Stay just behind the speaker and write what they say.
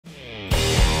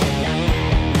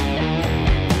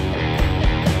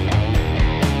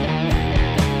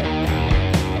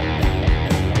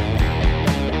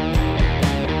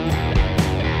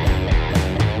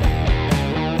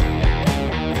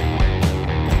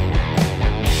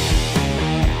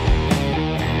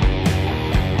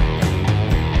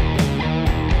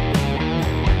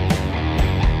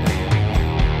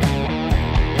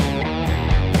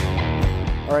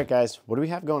guys, what do we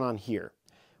have going on here?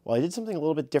 Well, I did something a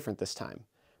little bit different this time.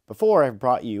 Before, I've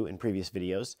brought you in previous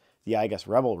videos the iGUS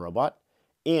Rebel robot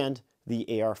and the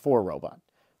AR4 robot.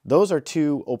 Those are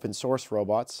two open source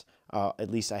robots, at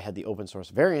least I had the open source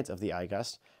variant of the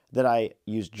iGUS, that I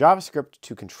used JavaScript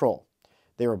to control.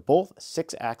 They were both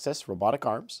 6-axis robotic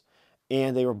arms,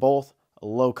 and they were both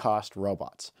low-cost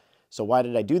robots. So why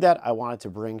did I do that? I wanted to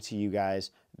bring to you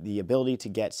guys the ability to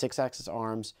get 6-axis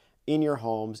arms in your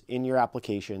homes, in your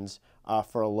applications,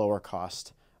 for a lower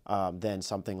cost than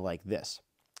something like this.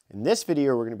 In this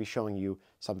video, we're going to be showing you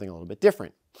something a little bit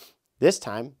different. This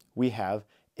time, we have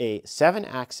a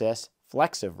 7-axis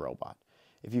Flexiv robot.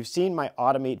 If you've seen my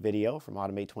Automate video from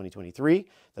Automate 2023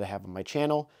 that I have on my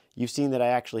channel, you've seen that I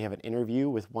actually have an interview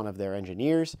with one of their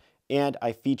engineers, and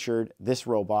I featured this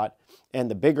robot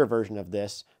and the bigger version of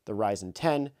this, the Ryzen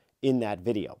 10, in that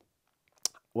video.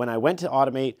 When I went to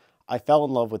Automate, I fell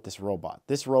in love with this robot.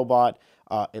 This robot,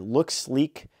 it looks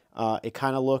sleek. It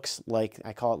kind of looks like,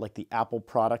 I call it like the Apple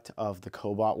product of the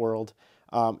cobot world.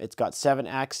 It's got 7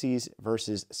 axes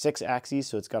versus 6 axes,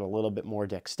 so it's got a little bit more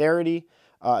dexterity.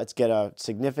 It's got a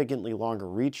significantly longer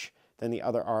reach than the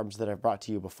other arms that I've brought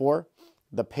to you before.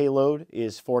 The payload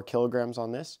is 4 kilograms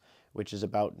on this, which is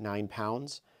about 9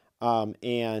 pounds.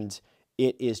 And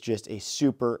it is just a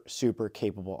super, super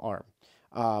capable arm.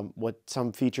 What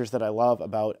some features that I love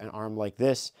about an arm like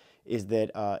this is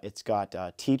that it's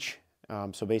got teach.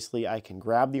 So basically I can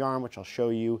grab the arm, which I'll show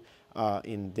you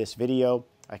in this video.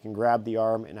 I can grab the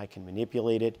arm and I can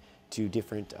manipulate it to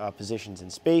different positions in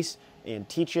space and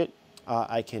teach it.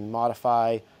 I can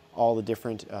modify all the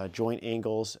different joint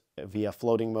angles via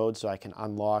floating mode, so I can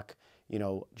unlock,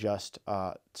 just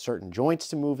certain joints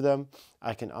to move them.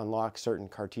 I can unlock certain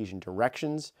Cartesian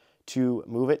directions to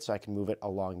move it, so I can move it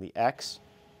along the X,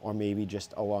 or maybe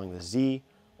just along the Z,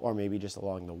 or maybe just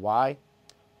along the Y.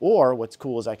 Or what's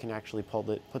cool is I can actually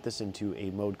put this into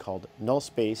a mode called null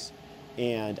space,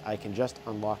 and I can just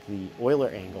unlock the Euler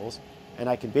angles, and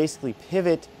I can basically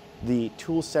pivot the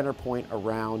tool center point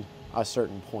around a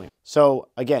certain point. So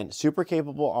again, super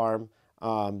capable arm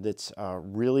that's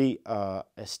really a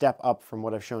step up from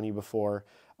what I've shown you before.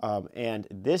 And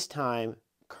this time,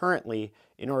 currently,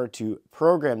 in order to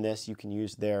program this, you can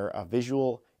use their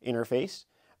visual interface,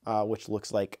 which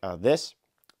looks like this,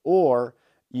 or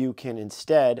you can,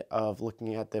 instead of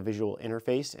looking at the visual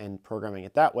interface and programming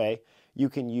it that way, you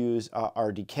can use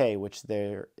RDK, which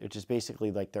is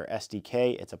basically like their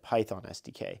SDK. It's a Python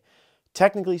SDK.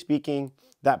 Technically speaking,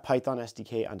 that Python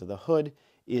SDK under the hood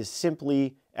is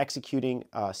simply executing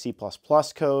C++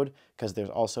 code, because there's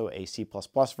also a C++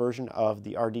 version of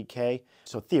the RDK.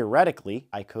 So theoretically,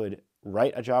 I could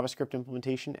write a JavaScript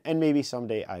implementation, and maybe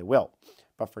someday I will.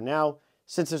 But for now,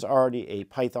 since there's already a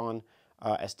Python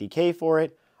SDK for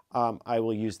it, I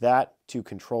will use that to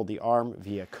control the arm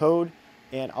via code,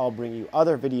 and I'll bring you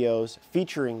other videos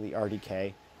featuring the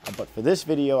RDK. But for this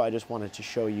video, I just wanted to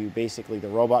show you basically the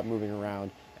robot moving around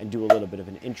and do a little bit of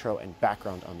an intro and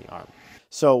background on the arm.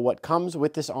 So what comes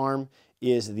with this arm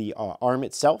is the arm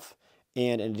itself,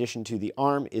 and in addition to the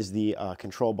arm is the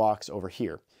control box over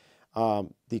here.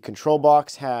 The control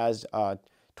box has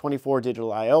 24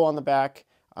 digital I/O on the back,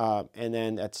 and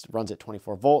then that runs at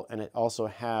 24 volt, and it also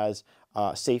has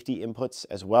safety inputs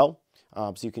as well.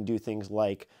 So you can do things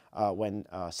like when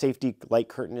safety light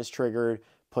curtain is triggered,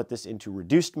 put this into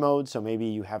reduced mode, so maybe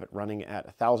you have it running at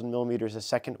 1,000 millimeters a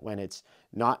second when it's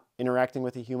not interacting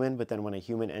with a human, but then when a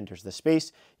human enters the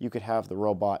space, you could have the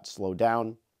robot slow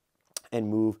down and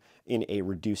move in a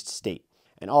reduced state.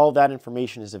 And all of that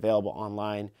information is available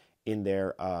online in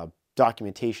their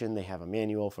documentation. They have a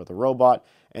manual for the robot,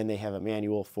 and they have a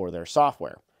manual for their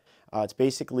software. It's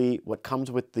basically what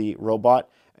comes with the robot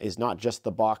is not just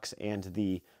the box and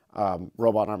the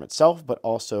robot arm itself, but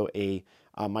also a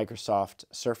Microsoft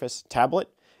Surface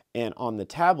tablet, and on the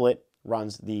tablet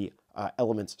runs the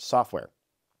Elements software.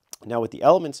 Now with the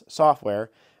Elements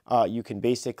software, you can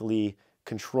basically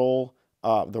control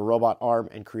the robot arm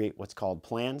and create what's called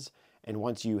plans, and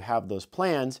once you have those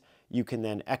plans, you can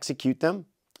then execute them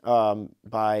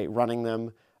by running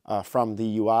them from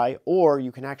the UI, or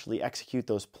you can actually execute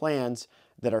those plans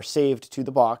that are saved to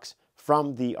the box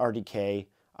from the RDK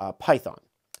Python.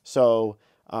 So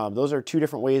those are two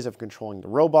different ways of controlling the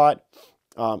robot,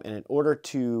 and in order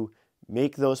to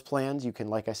make those plans, you can,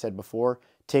 like I said before,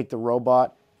 take the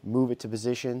robot, move it to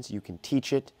positions, you can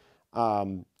teach it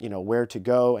where to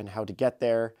go and how to get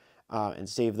there, and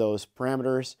save those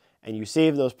parameters, and you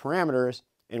save those parameters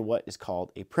in what is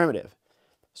called a primitive.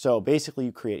 So basically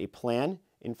you create a plan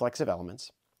in Flexiv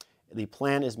Elements. The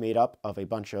plan is made up of a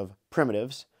bunch of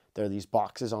primitives There are these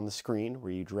boxes on the screen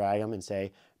where you drag them and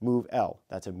say, move L,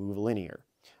 that's a move linear.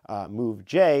 Move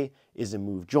J is a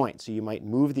move joint. So you might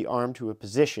move the arm to a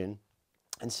position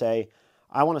and say,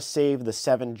 I want to save the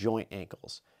 7 joint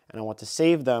ankles. And I want to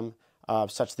save them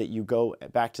such that you go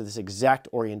back to this exact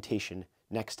orientation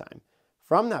next time.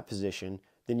 From that position,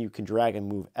 then you can drag and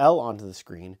move L onto the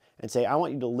screen and say, I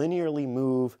want you to linearly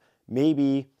move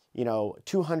maybe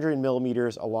 200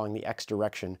 millimeters along the X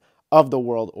direction of the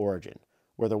world origin,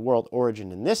 where the world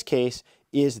origin in this case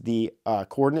is the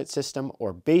coordinate system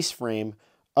or base frame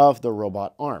of the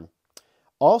robot arm.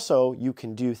 Also, you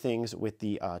can do things with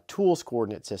the tools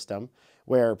coordinate system,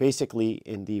 where basically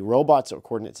in the robot's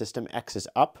coordinate system, X is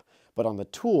up, but on the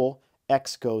tool,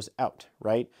 X goes out,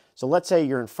 right? So let's say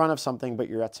you're in front of something, but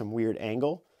you're at some weird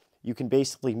angle. You can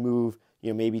basically move,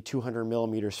 maybe 200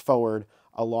 millimeters forward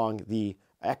along the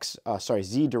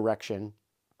Z direction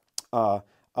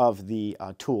of the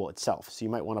tool itself. So you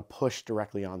might want to push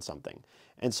directly on something.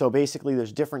 And so basically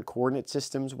there's different coordinate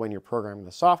systems when you're programming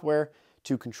the software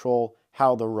to control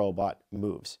how the robot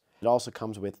moves. It also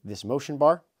comes with this motion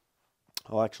bar.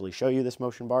 I'll actually show you this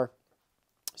motion bar.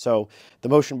 So the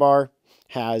motion bar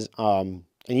has an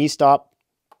e-stop,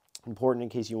 important in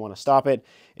case you want to stop it.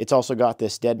 It's also got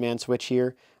this dead man switch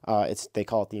here. They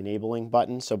call it the enabling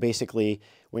button. So basically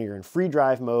when you're in free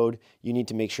drive mode, you need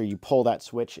to make sure you pull that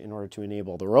switch in order to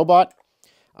enable the robot.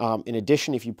 In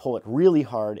addition, if you pull it really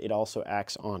hard, it also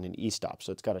acts on an e-stop.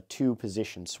 So it's got a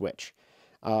 2-position switch.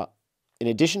 In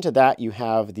addition to that, you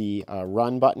have the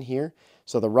run button here.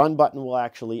 So the run button will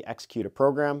actually execute a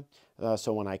program.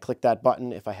 So when I click that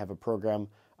button, if I have a program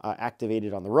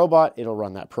activated on the robot, it'll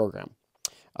run that program.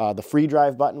 The free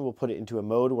drive button will put it into a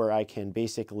mode where I can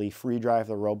basically free drive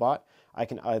the robot. I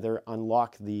can either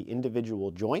unlock the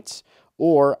individual joints,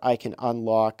 or I can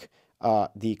unlock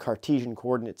the Cartesian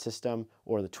coordinate system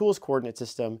or the tools coordinate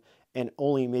system, and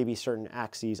only maybe certain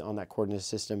axes on that coordinate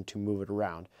system to move it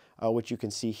around, which you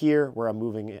can see here where I'm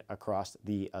moving it across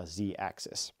the Z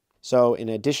axis. So in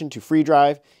addition to free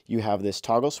drive, you have this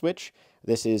toggle switch.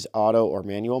 This is auto or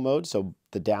manual mode. So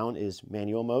the down is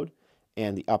manual mode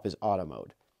and the up is auto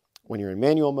mode. When you're in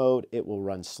manual mode, it will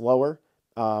run slower.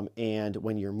 And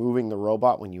when you're moving the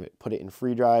robot, when you put it in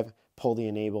free drive, pull the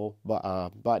enable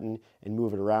button and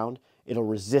move it around, it'll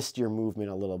resist your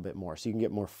movement a little bit more. So you can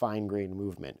get more fine-grained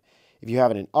movement. If you have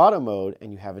it in auto mode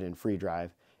and you have it in free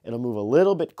drive, it'll move a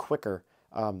little bit quicker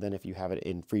than if you have it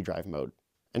in free drive mode.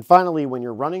 And finally, when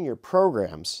you're running your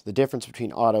programs, the difference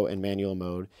between auto and manual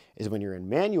mode is when you're in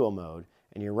manual mode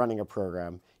and you're running a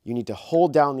program, you need to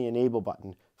hold down the enable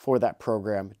button for that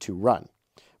program to run.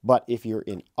 But if you're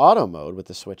in auto mode with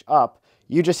the switch up,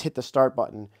 you just hit the start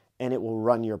button and it will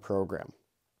run your program.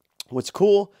 What's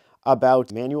cool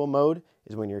about manual mode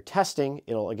is when you're testing,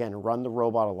 it'll again run the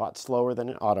robot a lot slower than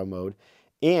in auto mode.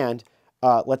 And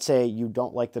let's say you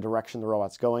don't like the direction the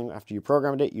robot's going after you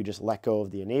programmed it, you just let go of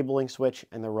the enabling switch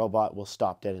and the robot will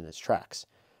stop dead in its tracks.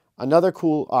 Another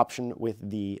cool option with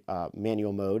the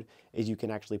manual mode is you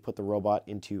can actually put the robot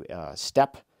into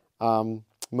step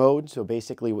mode. So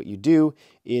basically what you do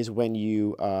is when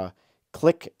you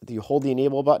you hold the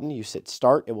enable button, you hit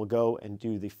start, it will go and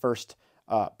do the first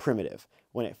primitive.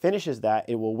 When it finishes that,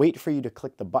 it will wait for you to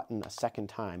click the button a second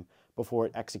time before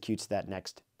it executes that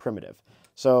next primitive.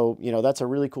 So, that's a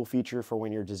really cool feature for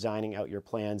when you're designing out your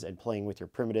plans and playing with your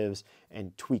primitives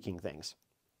and tweaking things.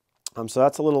 So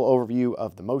that's a little overview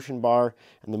of the motion bar.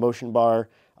 And the motion bar,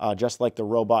 just like the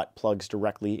robot, plugs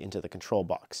directly into the control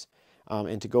box.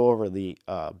 And to go over the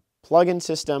plug-in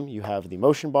system, you have the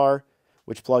motion bar,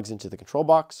 which plugs into the control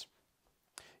box.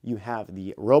 You have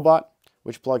the robot,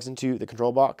 which plugs into the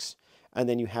control box. And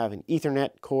then you have an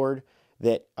Ethernet cord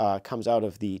that comes out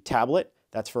of the tablet.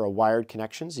 That's for a wired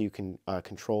connection, so you can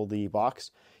control the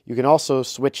box. You can also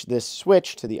switch this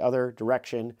switch to the other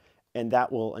direction, and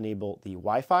that will enable the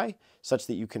Wi-Fi, such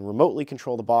that you can remotely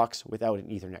control the box without an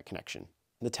Ethernet connection.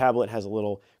 The tablet has a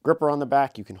little gripper on the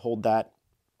back. You can hold that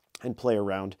and play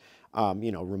around,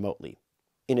 remotely.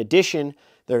 In addition,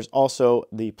 there's also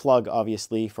the plug,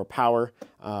 obviously, for power.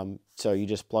 So you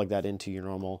just plug that into your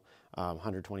normal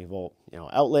 120 volt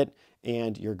outlet,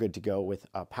 and you're good to go with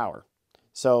power.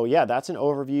 So yeah, that's an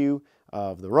overview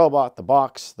of the robot, the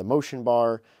box, the motion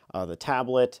bar, the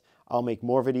tablet. I'll make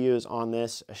more videos on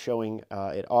this showing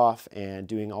it off and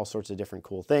doing all sorts of different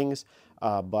cool things.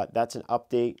 But that's an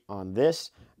update on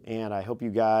this, and I hope you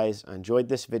guys enjoyed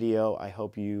this video. I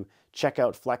hope you check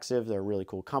out Flexiv. They're a really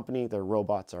cool company. Their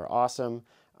robots are awesome.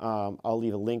 I'll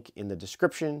leave a link in the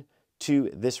description to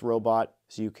this robot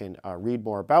so you can read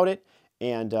more about it.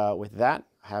 And with that,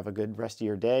 have a good rest of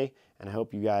your day, and I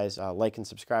hope you guys like and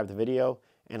subscribe to the video,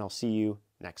 and I'll see you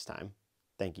next time.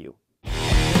 Thank you.